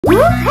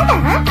海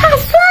胆、大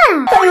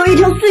蒜，还有一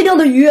条碎掉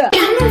的鱼。咱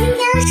们今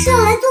天是要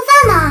来做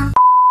饭吗？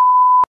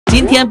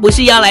今天不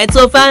是要来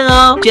做饭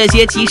哦，这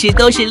些其实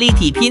都是立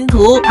体拼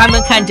图，它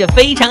们看着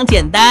非常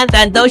简单，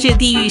但都是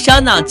地狱烧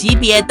脑级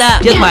别的。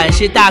这款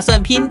是大蒜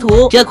拼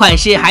图，这款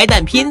是海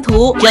胆拼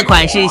图，这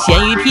款是咸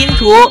鱼拼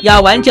图，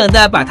要完整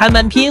的把它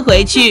们拼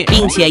回去，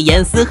并且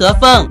严丝合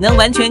缝，能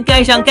完全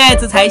盖上盖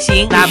子才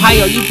行，哪怕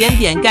有一点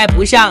点盖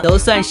不上，都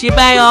算失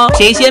败哦。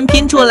谁先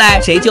拼出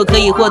来，谁就可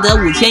以获得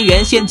5000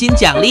元现金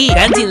奖励，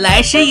赶紧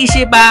来试一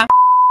试吧。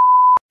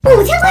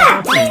5000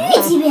块，地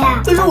狱级别。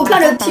可是我看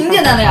着挺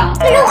简单的呀。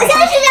可是我先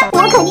来试试，我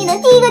肯定能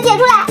第一个解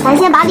出来。咱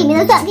先把里面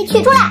的蒜给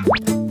取出来。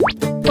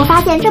我发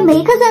现这每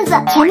一颗蒜子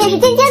前面是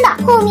尖尖的，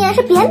后面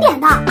是扁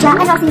扁的，只要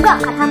按照形状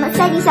把它们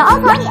塞进小凹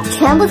槽里，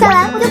全部塞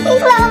完不就拼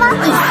出来了吗？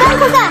第3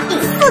颗蒜，第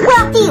4颗，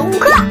第5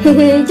颗，嘿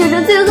嘿，就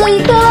剩最后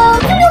一颗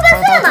喽。这不就拌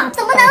蒜吗？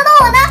怎么难得到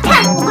我呢？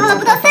看，我花了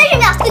不到30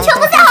秒就全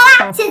部塞好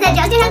了，现在只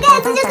要盖上盖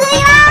子就可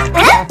以啦。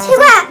哎，奇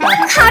怪，怎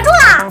么卡住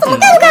了？怎么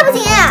盖都盖不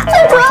紧？最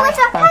主要的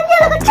是还裂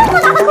了个这么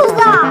大的口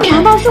子，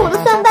难道是我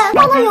的蒜瓣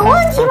放的有问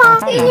题吗？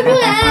拼不出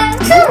来，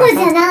这么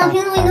简单的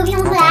拼图你都拼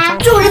不出来？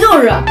就是，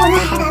我的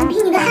海胆比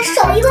你的还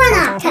少一块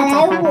呢，看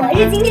来我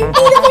是今天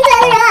第一个拼出来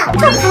的人。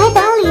这海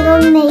胆里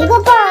的每一个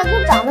瓣儿都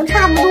长得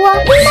差不多，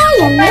应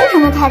该也没什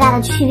么太大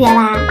的区别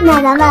吧？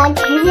那咱们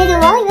直接就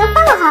往里面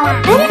放好了。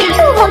哎，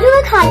正好就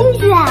会卡进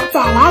去，再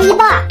来一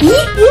半，咦，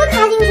也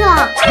卡进去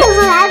了。这么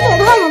说来，这也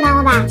太简单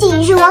了吧？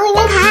继续往里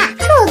面卡，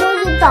这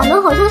东西长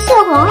得好像蟹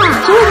黄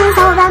啊！请问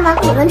小伙伴们，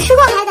你们吃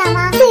过海胆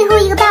吗？最后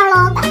一个瓣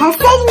喽，把它塞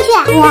进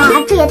去。哇，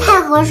这也太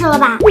合适了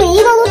吧！每一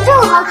个都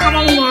正好卡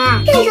在里面，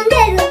盖上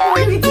盖子，我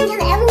就是今天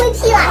的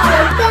MVP 了。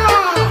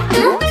这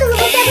怎么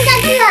塞不下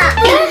去啊？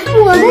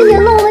我的也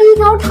漏了一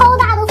条超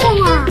大的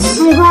缝啊！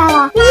奇怪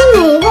了，你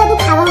每一个都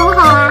卡得很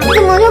好啊，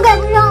怎么就盖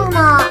不上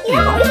呢？你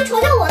还好意思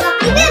嘲笑我呢？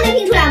你们也没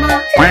拼出来吗？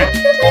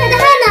这也太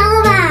难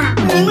了吧！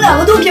你们2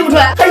个都拼不出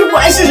来，还是我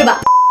来试试吧。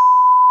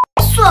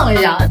算了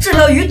一下，这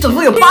条鱼总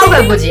共有8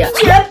块腹肌，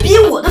竟然比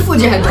我的腹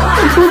肌还多。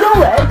这图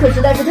跟尾可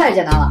实在是太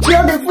简单了，只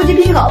要等腹肌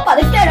拼好，把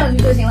它盖上去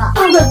就行了。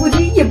8块腹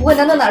肌也不会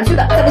难到哪儿去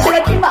的，咱们先来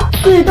拼吧。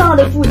最大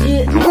的腹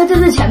肌应该站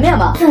在前面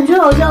吧？感觉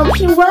好像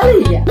拼歪了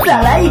一点。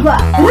再来一块。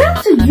哎，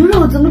这鱼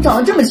肉怎么长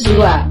得这么奇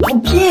怪？我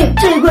拼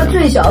这一块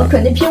最小，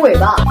肯定拼尾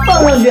巴，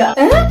放上去。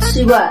哎，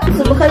奇怪，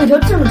怎么还有一条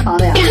这么长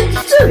的呀？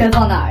这该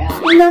放哪儿呀？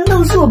难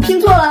道是我拼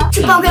错了？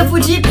这8块腹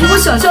肌比我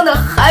想象的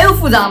还要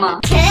复杂吗？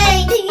切，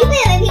你这鱼不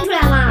也没拼出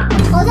来吗？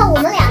嘲笑我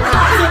们2个，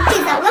不行，这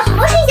次我要好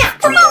好试一下。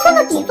这大蒜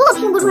的底座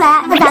拼不出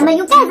来，那咱们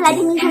用盖子来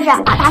拼试试，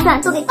把大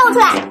蒜都给倒出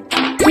来，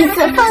依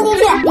次放进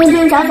去，边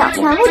边角角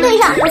全部对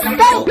上，我塞。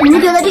你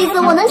们觉得这次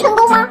我能成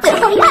功吗？最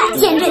后一块，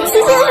见证奇迹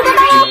的时刻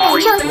到喽！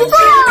比上一座。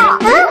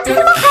怎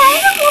么还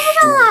是合不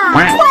上啊？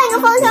换一个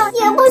方向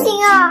也不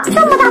行啊！这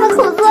么大的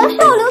口子是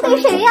要留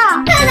给谁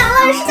呀？太难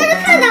了，实在是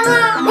太难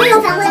了。我要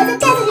反过来在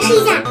盖子里试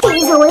一下。这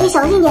一次我得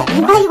小心点，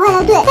一块一块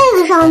来对。盖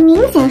子上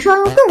明显是要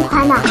用更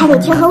宽的，还得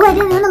贴合外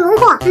边缘的轮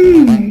廓。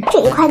这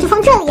一块就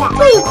放这里，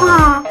这一块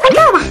放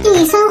这儿吧。第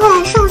3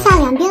块上下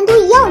2边都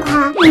一样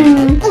宽，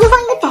那就放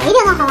一个窄一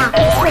点的好了。第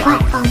4块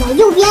放在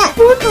右边，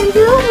我感觉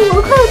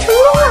我快成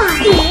功了。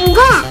第5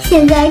块，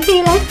现在可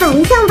以来反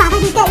向把它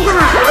给盖上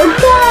了。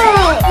盖，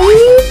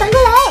咦，反过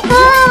来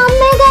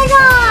没盖上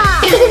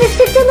啊！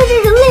这真的是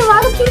人类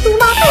玩的拼图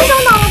吗？太烧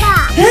脑了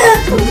吧！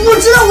我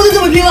知道我得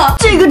怎么拼了，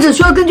这个只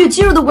需要根据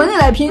肌肉的纹理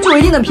来拼，就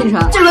一定能拼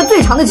成。这个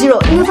最长的肌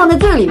肉应该放在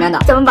最里面的，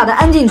咱们把它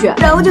安进去，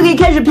然后就可以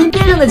开始拼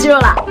边上的肌肉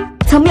了。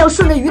咱们要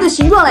顺着鱼的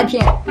形状来拼，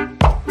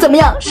怎么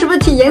样？是不是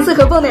挺严丝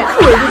合缝的呀？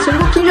我已经成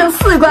功拼上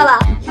4块了，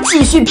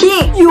继续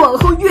拼，越往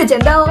后越简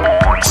单哦。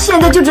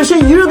现在就只剩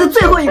鱼肉的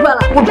最后一块了，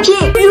我拼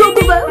鱼肉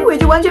部分我已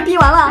经完全拼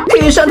完了，可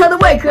以上它的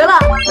外壳了。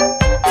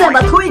再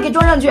把头也给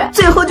装上去，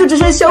最后就只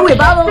剩小尾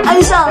巴喽，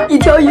安上一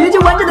条鱼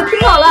就完整的拼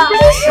好了。不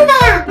是吧？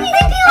你已经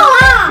拼好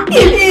了？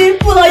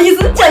不好意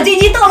思，奖金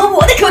已经到了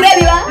我的口袋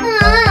里了。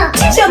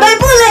小白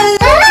不冷。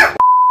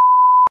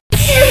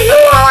气死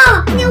我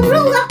了！你要不是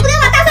我，我得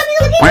把大蒜拼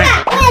图给拼出来。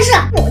我也是，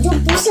我就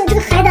不信这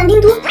个海胆拼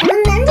图还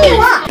能难住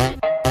我。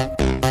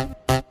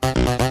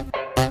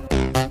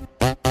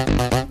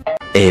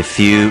A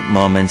few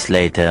moments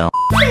later.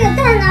 这也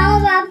太难了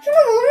吧！真的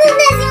我都没有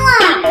耐心了。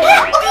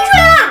我拼出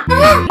来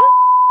了！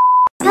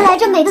原来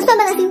这每个蒜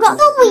瓣的形状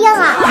都不一样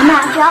啊！咱们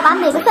只要把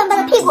每个蒜瓣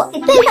的屁股给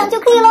对上就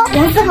可以喽，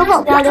严丝合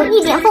缝，不要留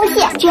一点缝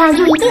隙，这样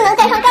就一定能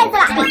盖上盖子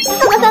了。第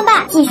4个蒜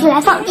瓣，继续来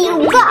放第5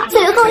个，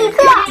最后一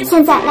颗，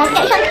现在来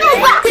盖上盖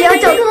子，只要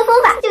找对了方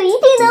法，就一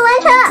定能完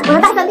成。我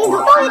的大蒜拼图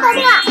终于搞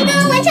定了，一定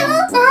能完成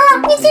哦！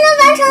你竟然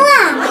完成了！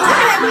每个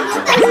海胆拼图，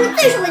但是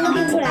最手纹都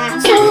拼不出来。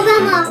小伙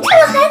伴们，这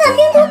个海胆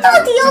拼图到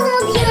底要怎么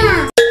拼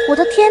啊？我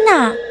的天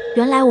哪！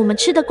原来我们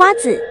吃的瓜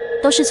子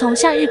都是从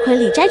向日葵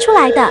里摘出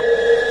来的。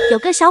有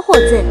个小伙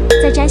子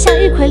在摘向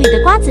日葵里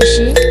的瓜子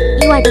时，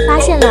意外地发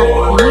现了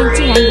里面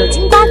竟然有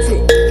金瓜子，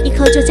一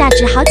颗就价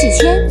值好几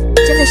千，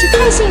真的是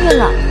太幸运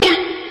了。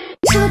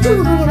吃了这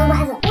么多年的瓜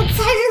子，我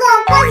才知道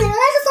瓜子原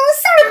来是从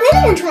向日葵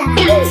里面出来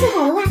的。运气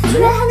好的话，居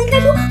然还能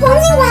开出黄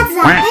金瓜子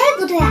啊！哎，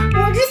不对啊，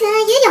我之前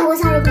也养过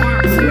向日葵啊，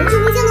怎么就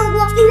没见到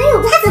过里面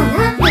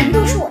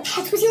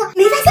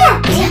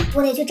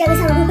我得去摘个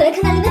向日葵回来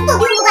看看里面到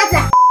底有没有瓜子。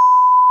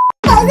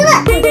宝子们，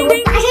我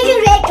跋山涉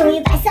水，终于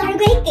把向日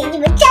葵给你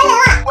们摘来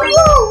了。不过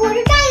我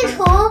这乍一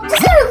瞅，这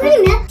向日葵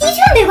里面的确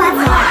没瓜子。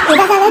给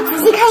大家来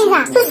仔细看一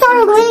下，这向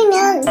日葵里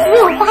面只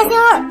有花心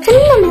儿，真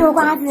的没有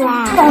瓜子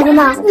哎。宝子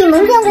们，你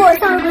们见过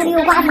向日葵里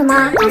有瓜子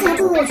吗？刚才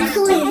跟我去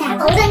搜了一下，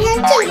我发现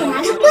这种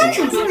是观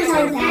赏性的向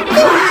日葵，基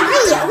本上它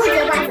也会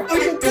结瓜子，但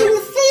是几率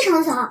非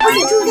常小，而且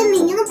只有在每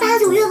年的8、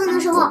9月份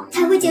的时候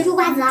才会结出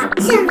瓜子啊。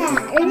现在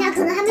人家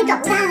可能还没长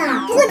大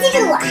呢。不过机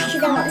智的我还是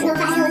在网上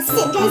发现了现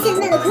摘现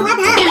卖的葵花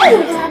盘，葵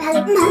花盘里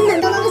满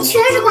满当当的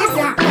全是瓜子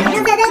啊！马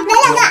上再来2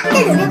个。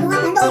在等待葵花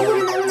盘到的过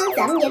程当中呢，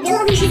咱们也别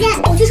浪费时间，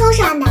我去超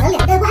市买了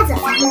2袋瓜子，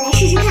咱们来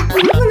试试看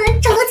能不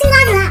能找到金瓜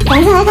子啊！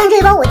咱先来看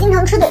这包我经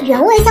常吃的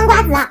原味香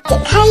瓜子啊，点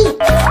开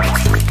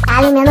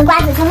把里面的瓜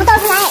子全部倒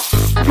出来，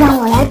让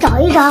我来找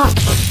一找。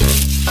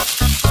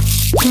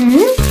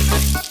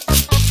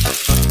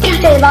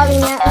这一包里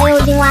面没有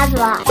金瓜子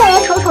了。再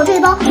来瞅瞅这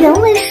包原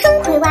味生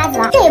葵瓜子，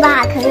这一包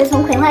啊可是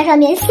从葵花上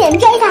面现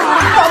摘下来的，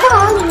搞不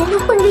好里面就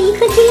混着一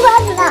颗金瓜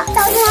子呢。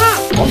倒出来，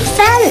我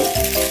翻。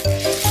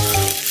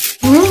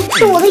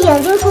是我的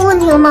眼睛出问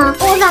题了吗？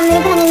我咋没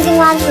看见金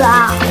瓜子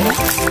啊？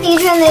的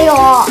确没有，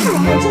看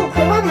来只有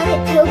葵花盘里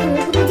才有可能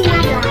出现金瓜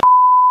子啊。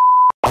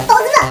宝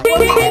子们，我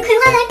买的葵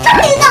花盘终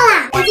于到啦！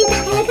赶紧打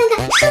开来看看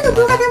生的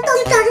葵花盘到底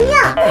长什么样。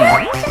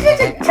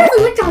这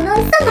怎么长得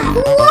像马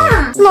蜂窝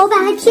啊？老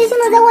板还贴心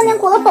的在外面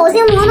裹了保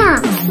鲜膜呢。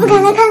撕开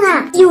来看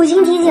看，友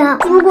情提醒：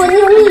如果你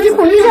有密集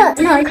恐惧症，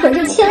那可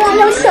是千万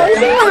要小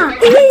心啊！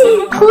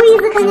头一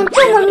次看见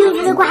这么密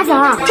集的瓜子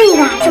啊！这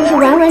个就是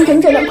完完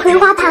整整的葵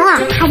花盘啊，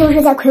它就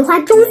是在葵花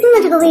中心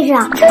的这个位置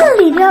啊。这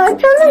里边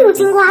真的有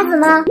金瓜子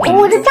吗？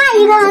我这乍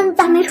一看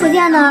咋没瞅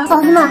见呢？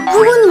宝子们，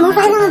如果你们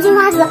发现了金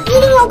瓜子，一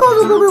定要告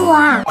诉哥哥我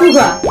啊！哥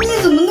哥，你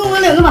怎么弄了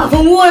2个马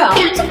蜂窝呀？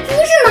这不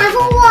是马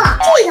蜂窝，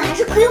这个还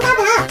是葵花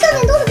盘，上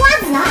面都是瓜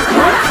子啊！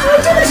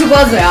真的是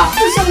瓜子呀？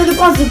这上面的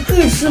瓜子可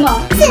以吃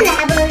吗？现在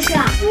还不能吃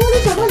啊，我得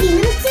找到里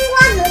面的金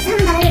瓜子才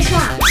能把它给吃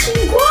了。金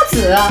瓜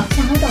子啊？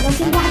想要找到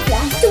金瓜子啊，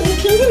就得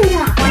凭运气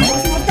了。我们先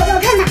来找找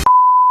看吧。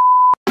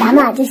咱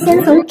们就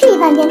先从这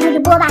半边开始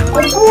剥吧。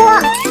我剥，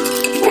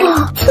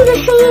哇，听这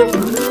声音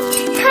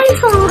太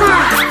爽了吧！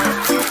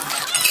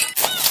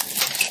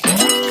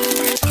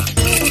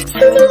轻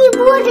轻一剥，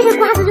这个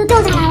瓜子就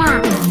掉下来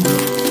了。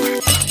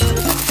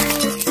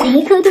每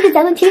一颗都是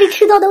咱们平时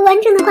吃到的完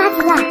整的瓜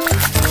子啊。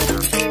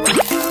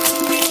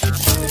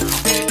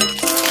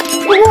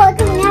不过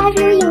这里面还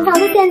是有隐藏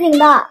的陷阱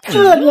的，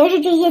特别是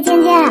这些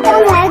尖尖，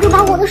刚才就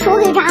把我的手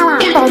给扎了。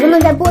宝子们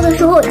在剥的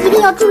时候一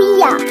定要注意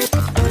呀。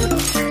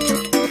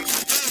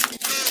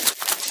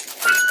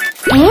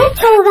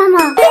小伙伴们，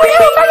你们看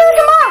我发现了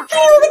什么？这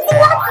里有个金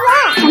瓜子哎！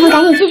咱们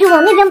赶紧继续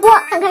往那边剥，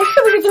看看是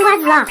不是金瓜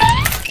子啊。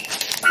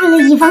为了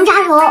以防扎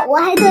手，我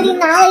还特地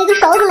拿了一个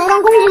勺子来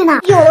当工具呢。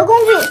有了工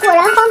具，果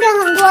然方便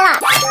很多了。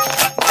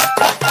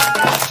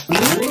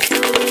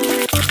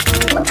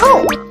我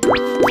抽，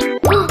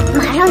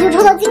马上就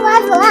抽到金瓜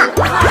子了。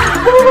抽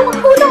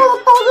到了，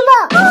宝子们！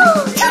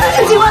真的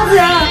是金瓜子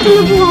呀！真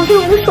的不枉费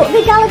我的手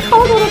被扎了超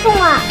多的洞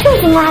啊！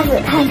这金瓜子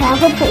看起来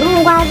和普通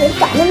的瓜子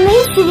长得没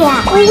区别，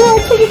不过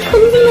却是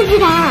纯金的质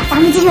感。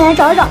咱们继续来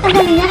找一找，看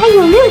看里面还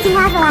有没有金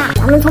瓜子啦。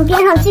咱们从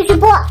边上继续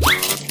剥。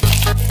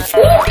又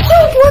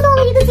剥到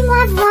了一个金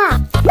瓜子了，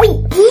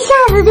一下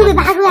子就给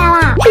拔出来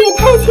了，这也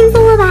太轻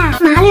松了吧！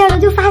麻利的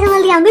就发现了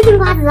2个金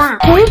瓜子啊！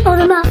宝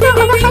子们，那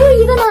好像还有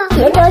一个呢，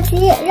别着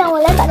急，让我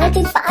来把它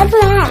给拔出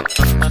来。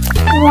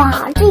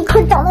哇，这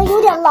颗长得有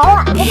点牢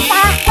啊！我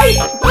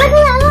拔出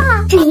来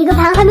了！这一个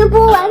盘还没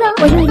剥完呢，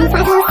我就已经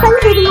发现了3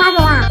颗金瓜子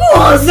了。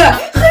哇塞，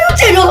还有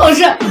这种好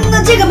事！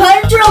那这个盘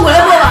就让我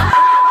来剥吧，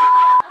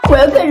我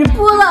要开始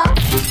剥了。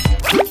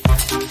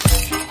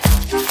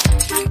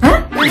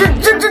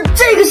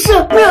这个是，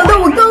没想到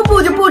我刚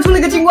剥就剥出了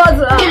个金瓜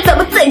子啊！咱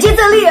们再接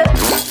再厉。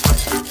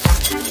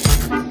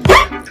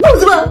宝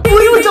子们，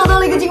我又找到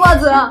了一个金瓜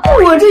子啊！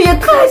我这也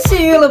太幸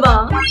运了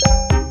吧！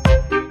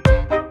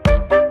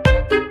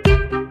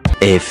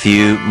 A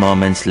few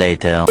moments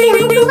later， 2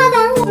个葵花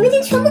盘我们已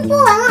经全部剥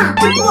完了。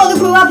这剥完的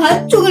葵花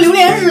盘就跟榴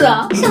莲似的，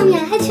上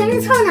面还全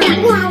是刺呢。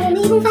哇，我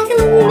们一共发现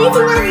了5枚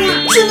金瓜子呀！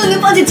真的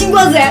能发现金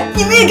瓜子哎！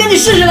你们也赶紧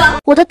试试吧！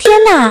我的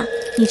天哪，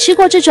你吃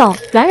过这种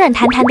软软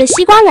弹弹的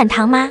西瓜软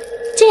糖吗？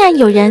竟然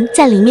有人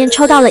在里面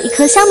抽到了一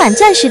颗镶满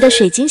钻石的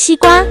水晶西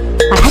瓜，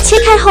把它切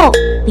开后，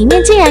里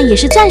面竟然也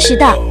是钻石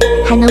的，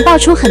还能爆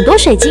出很多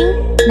水晶，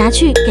拿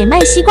去给卖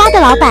西瓜的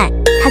老板，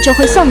他就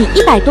会送你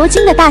100多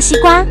斤的大西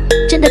瓜，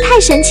真的太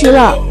神奇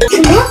了！什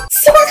么？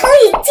西瓜糖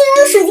里竟然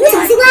有水晶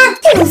小西瓜？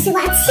这种西瓜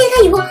切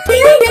开以后，连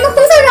里面的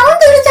红色瓤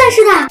都是钻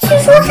石的，据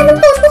说还能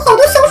爆出好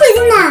多小水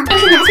晶呢。要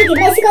是拿去给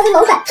卖西瓜的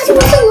老板，他就会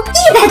送我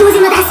100多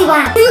斤的大西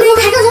瓜。还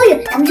叫小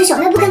雨，咱们去小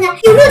卖部看看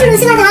有没有这种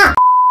西瓜糖。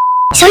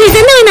小雨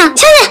在那里呢，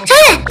小雨，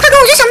快跟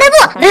我去小卖部。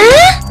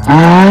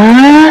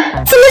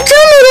怎么这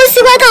么多西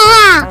瓜糖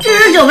啊？这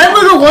是小卖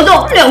部的活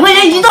动，2块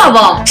钱一大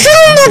包，这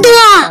么多！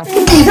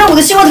你看我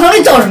的西瓜糖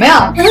里找什么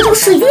呀？有一种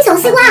水晶小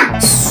西瓜。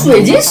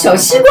水晶小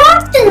西瓜？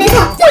对，没错，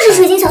就是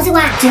水晶小西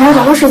瓜。只要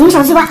找到水晶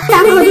小西瓜，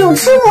咱们可就有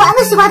吃不完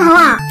的西瓜糖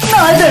了。那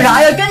还等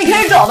啥呀？赶紧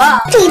开始找吧！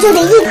这就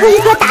得一颗一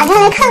颗打开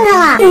来看看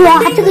了。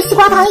哇，这个西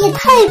瓜糖也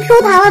太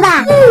Q 弹了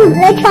吧！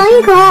来尝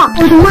一口。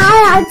我的妈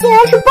呀，竟然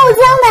是爆浆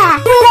的，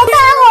味道太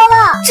好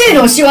了！这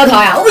种西瓜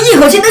糖呀，我一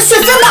口气能削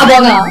3大包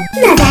呢。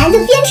那咱就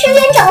边吃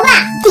边找吧。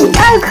第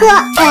2颗，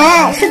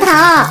是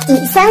糖。第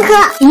3颗，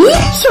咦，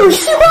是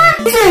西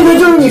瓜。这个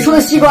就是你说的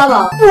西瓜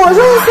吗？我说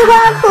的西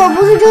瓜可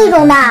不是这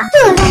种的，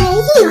这上面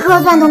一颗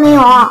钻都没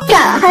有。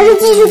咱还是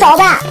继续找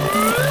吧。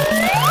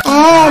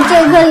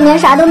这颗里面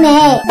啥都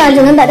没，那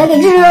只能把它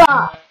给吃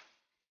了。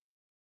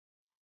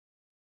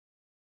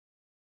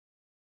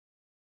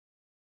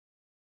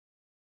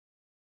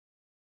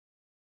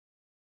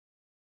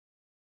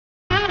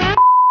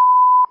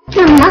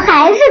怎么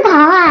还是糖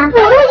啊？我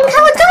都已经看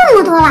过这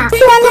么多了，虽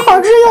然你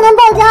好吃又能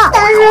爆浆，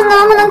但是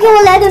能不能给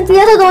我来点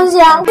别的东西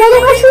啊？我都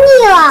快吃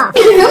腻了。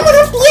你能不能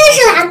别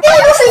吃了，给我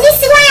种水晶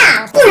西瓜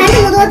呀！不然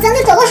这么多，咱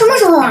得找到什么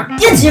时候啊？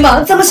别急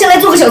嘛，咱们先来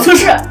做个小测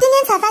试。今天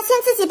才发现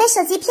自己被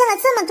手机骗了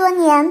这么多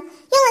年，用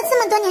了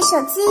这么多年手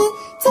机，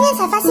今天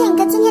才发现一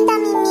个惊天大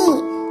秘密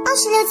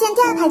：26键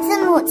第2排字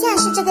母竟然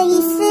是这个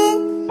意思。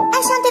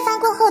爱上对方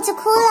过后就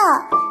哭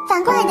了，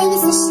反过来的意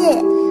思是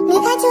离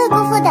开就会辜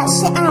负的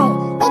是爱。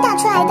你打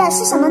出来的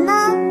是什么呢？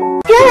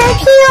原来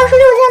P26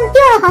键的第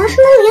2行是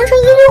能连成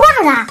一句话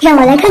的。让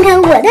我来看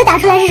看我的打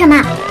出来是什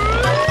么。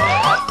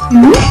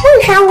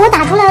为啥我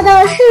打出来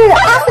的是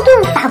阿斯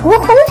顿法国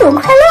红酒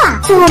快乐啊？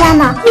小伙伴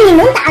们，你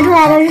们打出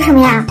来的是什么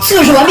呀？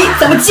测试完毕，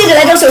咱们接着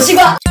来找小西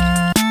瓜。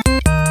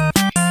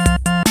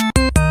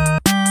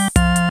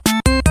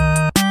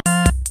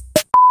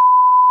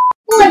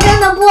我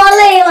真的播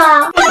累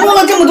了，播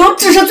了这么多，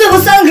只剩最后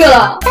3颗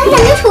了。咱也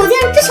没瞅见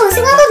这小西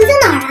瓜到底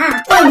在哪儿啊？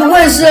会不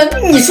会是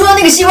你说的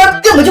那个西瓜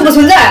根本就不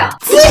存在啊？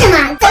急什么？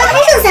咱们还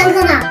剩3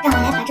颗呢，让我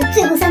来把这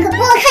最后3颗剥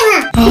了看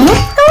看。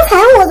刚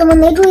才我怎么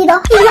没注意到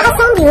与它相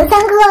比的3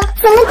颗，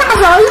怎么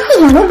大小一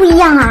点都不一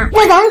样啊？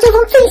那咱们就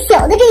从最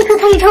小的这一颗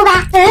开始抽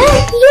吧。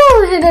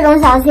又是这种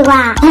小西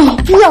瓜，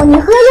要你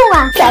何用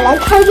啊？再来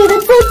开这个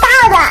最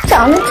大的，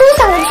长得真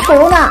像个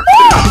球呢。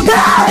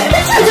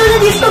这就是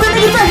你说的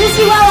那个钻石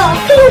西瓜了。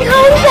这也太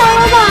小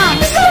了吧！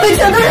上面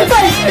全都是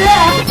钻石。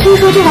听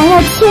说这玩意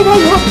儿切开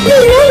以后，里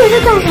面也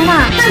是钻石呢。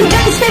那你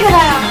赶紧切开它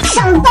呀！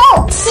上刀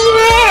切！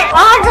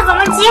这怎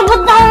么切不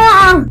动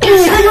啊？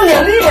你的用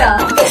点力啊！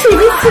这水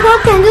晶西瓜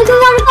感觉就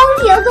像是钢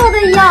铁做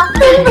的一样，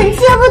根本切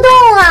不动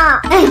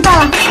啊！算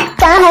了，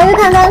咱还是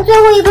看看最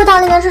后一颗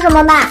糖里面是什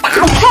么吧。打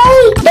开，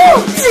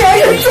竟然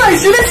是钻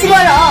石的西瓜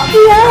瓤！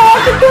原来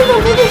这根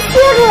本不是切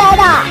出来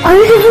的，而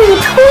是自己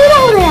抽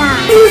到的呀！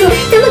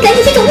咱们赶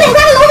紧去找卖瓜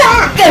的老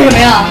板。干什么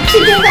呀？去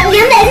兑换200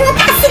斤的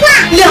大西瓜。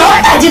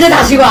200斤的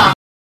大西瓜。